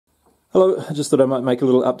Hello, I just thought I might make a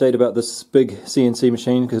little update about this big CNC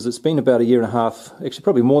machine because it's been about a year and a half, actually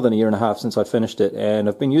probably more than a year and a half since I finished it, and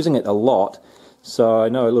I've been using it a lot, so I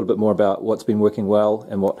know a little bit more about what's been working well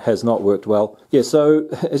and what has not worked well. Yeah, so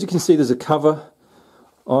as you can see there's a cover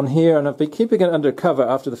on here, and I've been keeping it under cover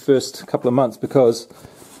after the first couple of months because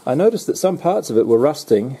I noticed that some parts of it were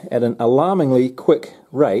rusting at an alarmingly quick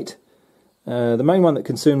rate. The main one that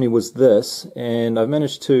concerned me was this, and I've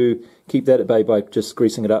managed to keep that at bay by just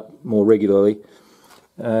greasing it up more regularly.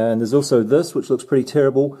 And there's also this, which looks pretty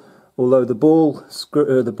terrible, although the ball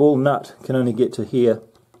nut can only get to here,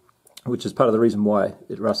 which is part of the reason why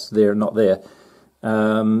it rusts there and not there.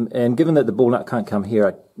 And given that the ball nut can't come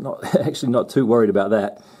here, I'm actually not too worried about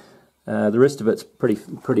that. The rest of it's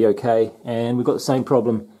pretty okay, and we've got the same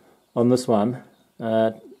problem on this one,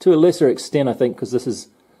 to a lesser extent I think, because this is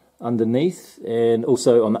underneath, and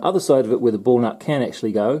also on the other side of it where the ball nut can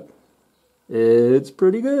actually go, it's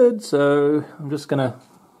pretty good, so I'm just gonna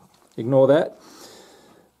ignore that.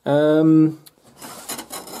 I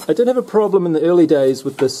did have a problem in the early days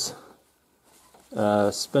with this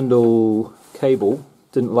spindle cable.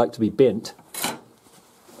 Didn't like to be bent,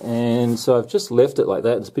 and so I've just left it like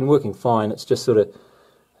that. It's been working fine. It's just sort of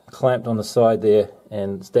clamped on the side there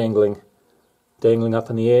and it's dangling up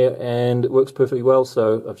in the air, and it works perfectly well,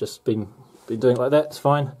 so I've just been doing it like that. It's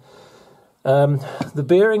fine. The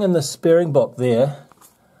bearing in the bearing block there,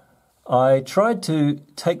 I tried to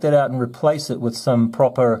take that out and replace it with some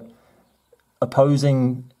proper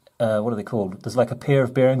opposing, what are they called? There's like a pair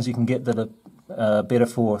of bearings you can get that are better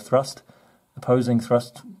for thrust, opposing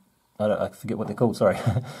thrust, I forget what they're called, sorry.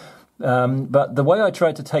 But the way I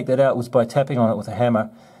tried to take that out was by tapping on it with a hammer.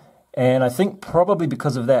 And I think probably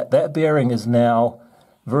because of that, that bearing is now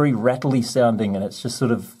very rattly sounding, and it's just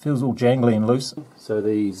sort of feels all jangly and loose. So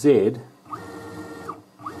the Z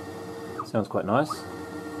sounds quite nice.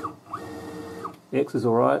 X is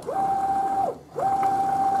alright.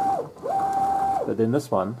 But then this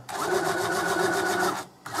one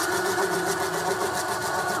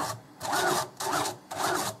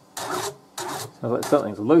sounds like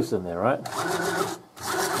something's loose in there, right?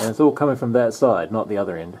 And it's all coming from that side, not the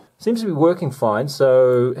other end. Seems to be working fine,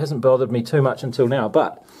 so it hasn't bothered me too much until now.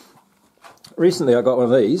 But recently I got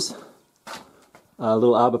one of these, a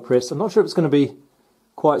little arbor press. I'm not sure if it's going to be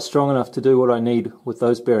quite strong enough to do what I need with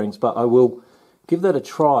those bearings, but I will give that a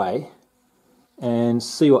try and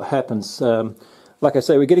see what happens. Like I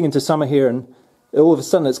say, we're getting into summer here, and all of a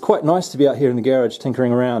sudden it's quite nice to be out here in the garage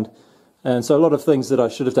tinkering around. And so a lot of things that I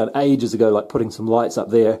should have done ages ago, like putting some lights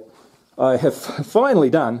up there, I have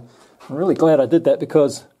finally done. I'm really glad I did that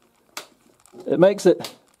because it makes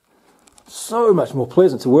it so much more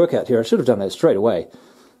pleasant to work out here. I should have done that straight away.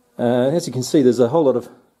 As you can see, there's a whole lot of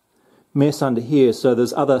mess under here, so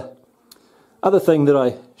there's other thing that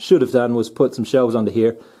I should have done was put some shelves under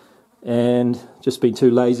here, and just been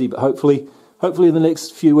too lazy. But hopefully in the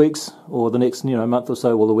next few weeks or the next month or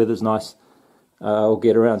so, while the weather's nice, I'll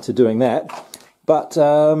get around to doing that. But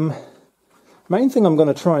main thing I'm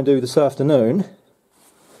going to try and do this afternoon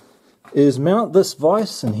is mount this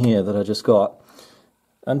vise in here that I just got.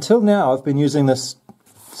 Until now I've been using this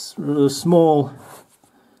small,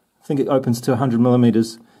 I think it opens to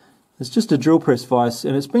 100mm. It's just a drill press vise,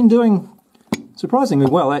 and it's been doing surprisingly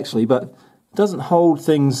well actually, but it doesn't hold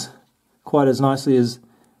things quite as nicely as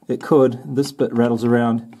it could. This bit rattles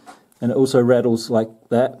around, and it also rattles like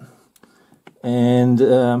that. And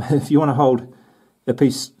if you want to hold a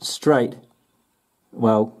piece straight,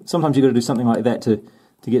 well, sometimes you've got to do something like that to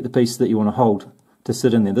get the piece that you want to hold to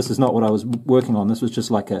sit in there. This is not what I was working on. This was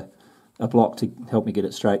just like a block to help me get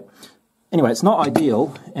it straight. Anyway, it's not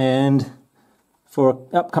ideal, and for an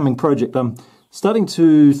upcoming project I'm starting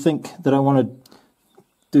to think that I want to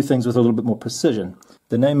do things with a little bit more precision.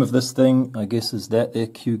 The name of this thing, I guess, is that there,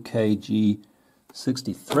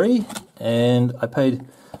 QKG63, and I paid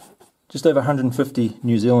just over 150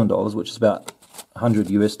 New Zealand dollars, which is about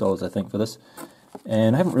 100 US dollars I think for this.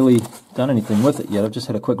 And I haven't really done anything with it yet. I've just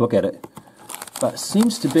had a quick look at it, but it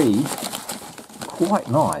seems to be quite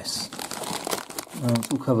nice. It's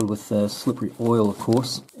all covered with slippery oil, of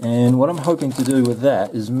course, and what I'm hoping to do with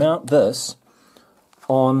that is mount this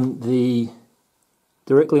on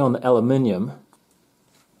directly on the aluminium,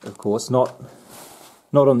 of course, not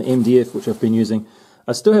on the MDF, which I've been using.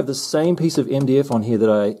 I still have the same piece of MDF on here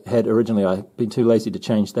that I had originally. I've been too lazy to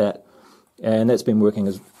change that, and that's been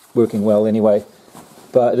working well anyway.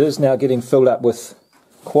 But it is now getting filled up with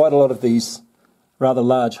quite a lot of these rather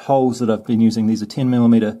large holes that I've been using. These are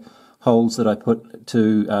 10mm holes that I put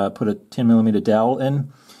to put a 10mm dowel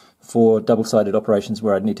in for double-sided operations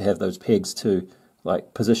where I'd need to have those pegs to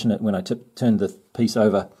like position it when I turn the piece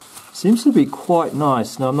over. Seems to be quite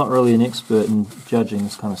nice. Now, I'm not really an expert in judging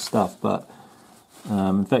this kind of stuff, but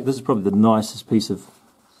in fact this is probably the nicest piece of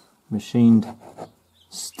machined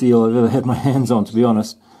steel I've ever had my hands on, to be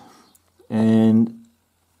honest, and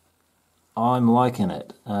I'm liking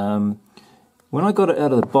it. When I got it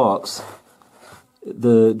out of the box,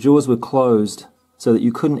 the jaws were closed so that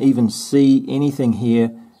you couldn't even see anything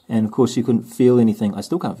here, and of course you couldn't feel anything. I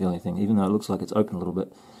still can't feel anything, even though it looks like it's open a little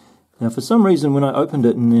bit. Now, for some reason, when I opened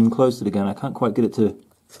it and then closed it again, I can't quite get it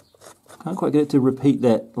to repeat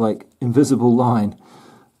that like invisible line.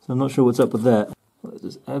 So I'm not sure what's up with that.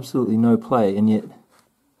 There's absolutely no play, and yet,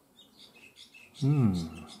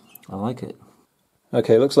 I like it.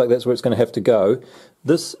 Okay, looks like that's where it's going to have to go.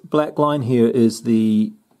 This black line here is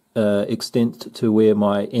the extent to where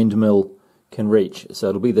my end mill can reach. So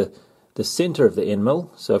it'll be the center of the end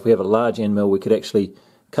mill. So if we have a large end mill, we could actually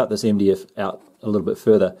cut this MDF out a little bit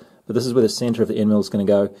further. But this is where the center of the end mill is going to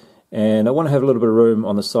go. And I want to have a little bit of room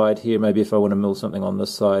on the side here, maybe if I want to mill something on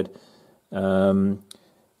this side. And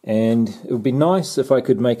it would be nice if I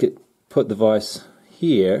could make it put the vise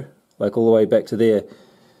here, like all the way back to there,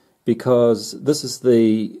 because this is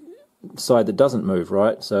the side that doesn't move,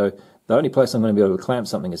 right? So the only place I'm going to be able to clamp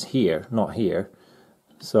something is here, not here.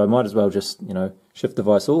 So I might as well just, you know, shift the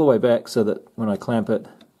vise all the way back so that when I clamp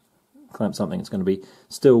something, it's going to be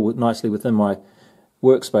still nicely within my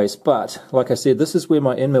workspace. But like I said, this is where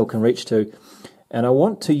my end mill can reach to, and I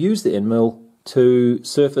want to use the end mill to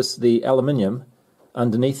surface the aluminium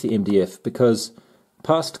underneath the MDF, because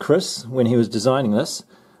past Chris, when he was designing this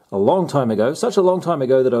a long time ago, such a long time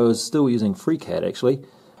ago that I was still using FreeCAD actually,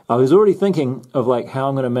 I was already thinking of like how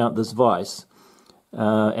I'm going to mount this vise,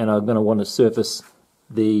 and I'm going to want to surface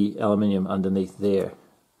the aluminium underneath there.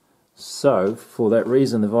 So for that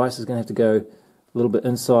reason, the vise is going to have to go a little bit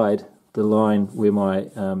inside the line where my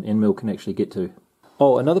end mill can actually get to.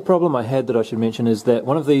 Oh, another problem I had that I should mention is that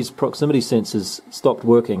one of these proximity sensors stopped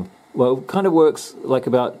working. Well, it kind of works like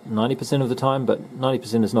about 90% of the time, but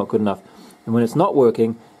 90% is not good enough. And when it's not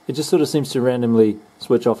working, it just sort of seems to randomly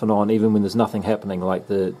switch off and on, even when there's nothing happening, like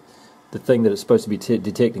the thing that it's supposed to be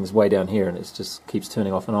detecting is way down here, and it just keeps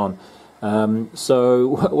turning off and on. So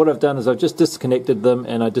what I've done is I've just disconnected them,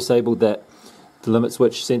 and I disabled the limit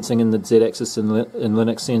switch sensing in the Z-axis in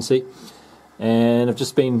Linux CNC, and I've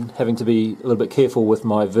just been having to be a little bit careful with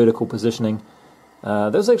my vertical positioning.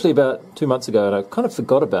 That was actually about 2 months ago, and I kind of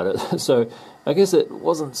forgot about it, so I guess it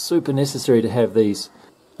wasn't super necessary to have these.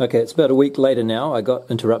 Okay, it's about a week later now. I got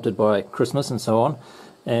interrupted by Christmas and so on,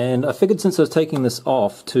 and I figured since I was taking this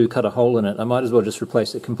off to cut a hole in it, I might as well just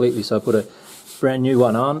replace it completely. So I put a brand new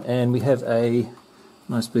one on, and we have a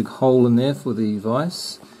nice big hole in there for the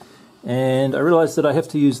vise. And I realized that I have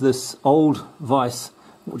to use this old vise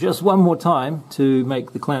just one more time to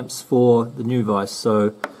make the clamps for the new vise.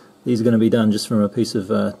 So these are going to be done just from a piece of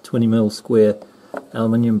 20mm square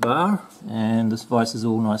aluminium bar, and this vise is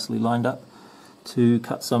all nicely lined up to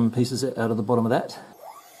cut some pieces out of the bottom of that.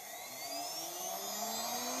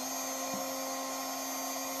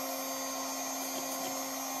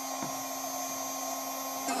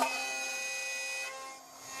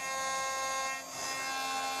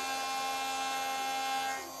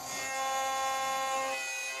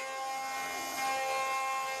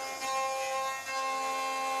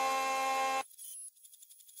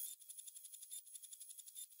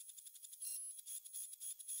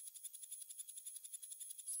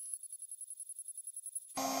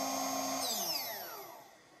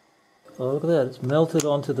 Oh, look at that, it's melted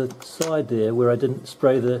onto the side there where I didn't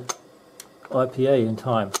spray the IPA in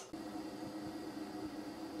time.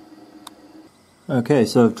 Okay,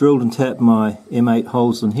 so I've drilled and tapped my M8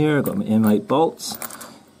 holes in here. I've got my M8 bolts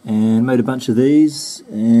and made a bunch of these,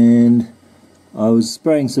 and I was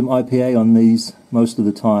spraying some IPA on these most of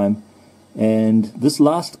the time, and this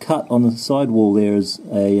last cut on the sidewall there is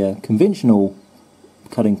a conventional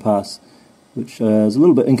cutting pass, which is a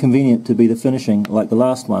little bit inconvenient to be the finishing like the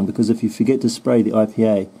last one, because if you forget to spray the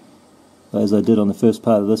IPA, as I did on the first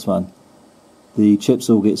part of this one, the chips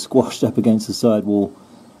all get squashed up against the sidewall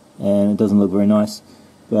and it doesn't look very nice.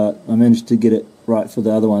 But I managed to get it right for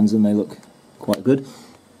the other ones, and they look quite good.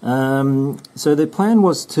 So the plan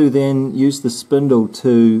was to then use the spindle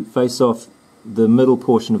to face off the middle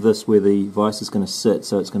portion of this where the vise is going to sit,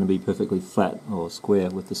 so it's going to be perfectly flat or square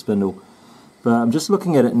with the spindle. But I'm just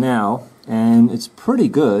looking at it now, and it's pretty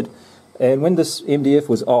good. And when this MDF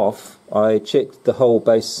was off, I checked the whole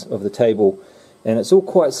base of the table, and it's all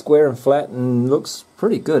quite square and flat and looks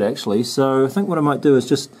pretty good actually. So I think what I might do is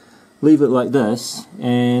just leave it like this,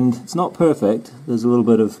 and it's not perfect. There's a little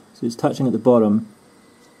bit of, so it's touching at the bottom.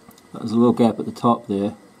 There's a little gap at the top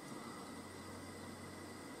there.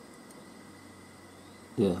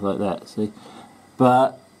 Yeah, like that, see?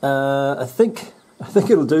 But I think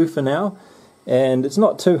it'll do for now, and it's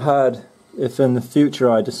not too hard. If in the future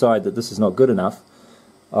I decide that this is not good enough,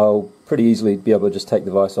 I'll pretty easily be able to just take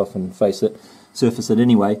the vise off and surface it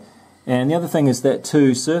anyway. And the other thing is that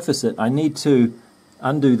to surface it, I need to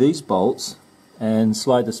undo these bolts and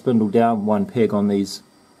slide the spindle down one peg on these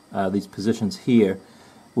positions here,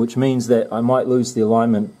 which means that I might lose the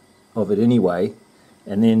alignment of it anyway,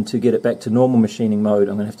 and then to get it back to normal machining mode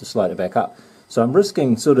I'm going to have to slide it back up. So I'm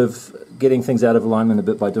risking sort of getting things out of alignment a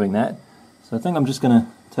bit by doing that. So I think I'm just going to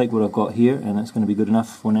take what I've got here, and that's going to be good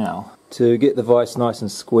enough for now. To get the vise nice and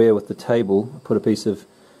square with the table, I put a piece of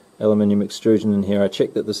aluminium extrusion in here. I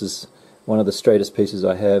checked that this is one of the straightest pieces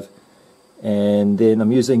I have, and then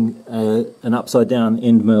I'm using an upside down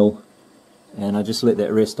end mill, and I just let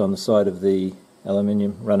that rest on the side of the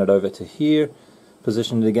aluminium, run it over to here,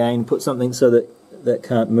 position it again, put something so that that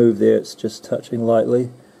can't move there, it's just touching lightly,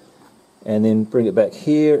 and then bring it back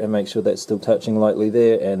here and make sure that's still touching lightly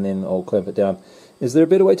there, and then I'll clamp it down. Is there a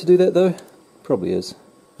better way to do that though? Probably is.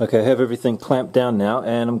 Okay, I have everything clamped down now,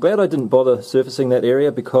 and I'm glad I didn't bother surfacing that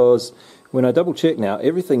area, because when I double check now,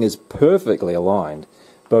 everything is perfectly aligned,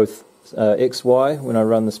 both X, Y when I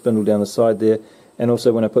run the spindle down the side there, and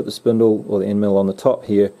also when I put the spindle or the end mill on the top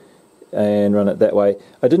here and run it that way.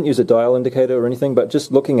 I didn't use a dial indicator or anything, but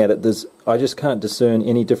just looking at it, I just can't discern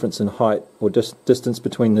any difference in height or distance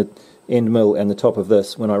between the end mill and the top of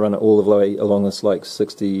this when I run it all the way along this, like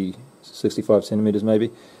 65 centimeters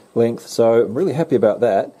maybe length. So I'm really happy about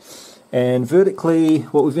that. And vertically,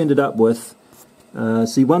 what we've ended up with,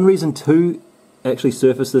 see, one reason to actually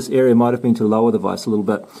surface this area might have been to lower the vise a little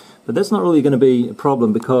bit, but that's not really going to be a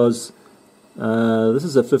problem, because this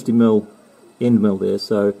is a 50mm end mill there,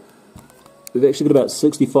 so we've actually got about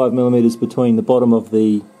 65mm between the bottom of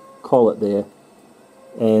the collet there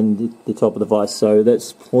and the top of the vise, so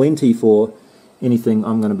that's plenty for anything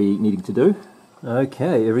I'm going to be needing to do.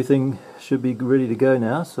 Okay, everything should be ready to go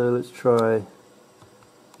now, so let's try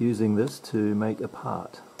using this to make a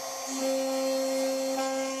part.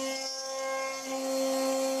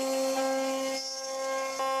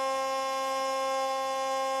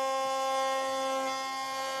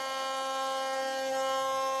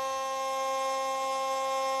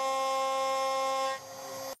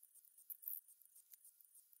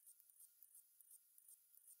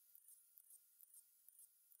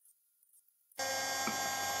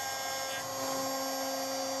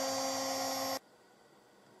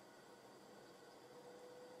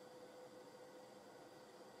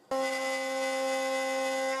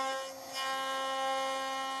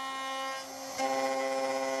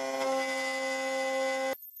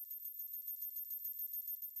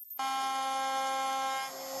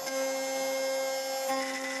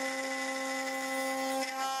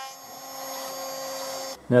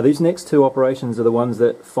 Now these next two operations are the ones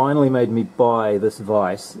that finally made me buy this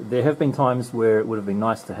vise. There have been times where it would have been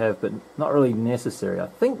nice to have, but not really necessary. I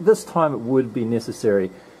think this time it would be necessary.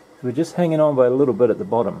 We're just hanging on by a little bit at the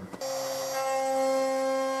bottom.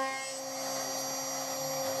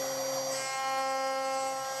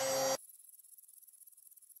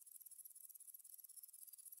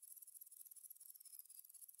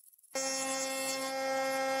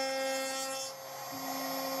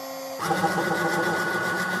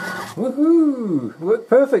 Woohoo! Worked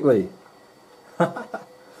perfectly!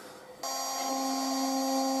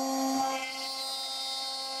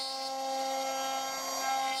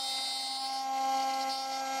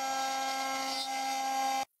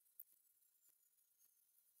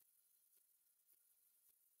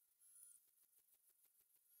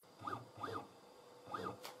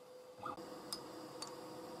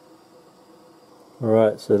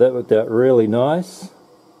 Alright, so that worked out really nice.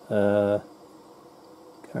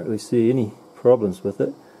 Can't really see any problems with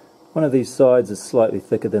it. One of these sides is slightly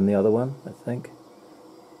thicker than the other one, I think.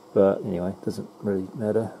 But anyway, it doesn't really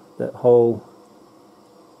matter. That hole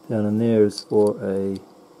down in there is for a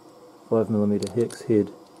 5mm hex head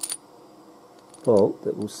bolt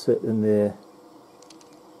that will sit in there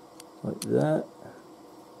like that.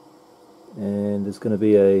 And there's going to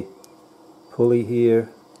be a pulley here,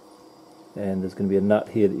 and there's going to be a nut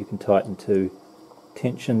here that you can tighten to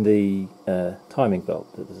tension the timing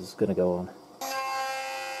belt that this is going to go on.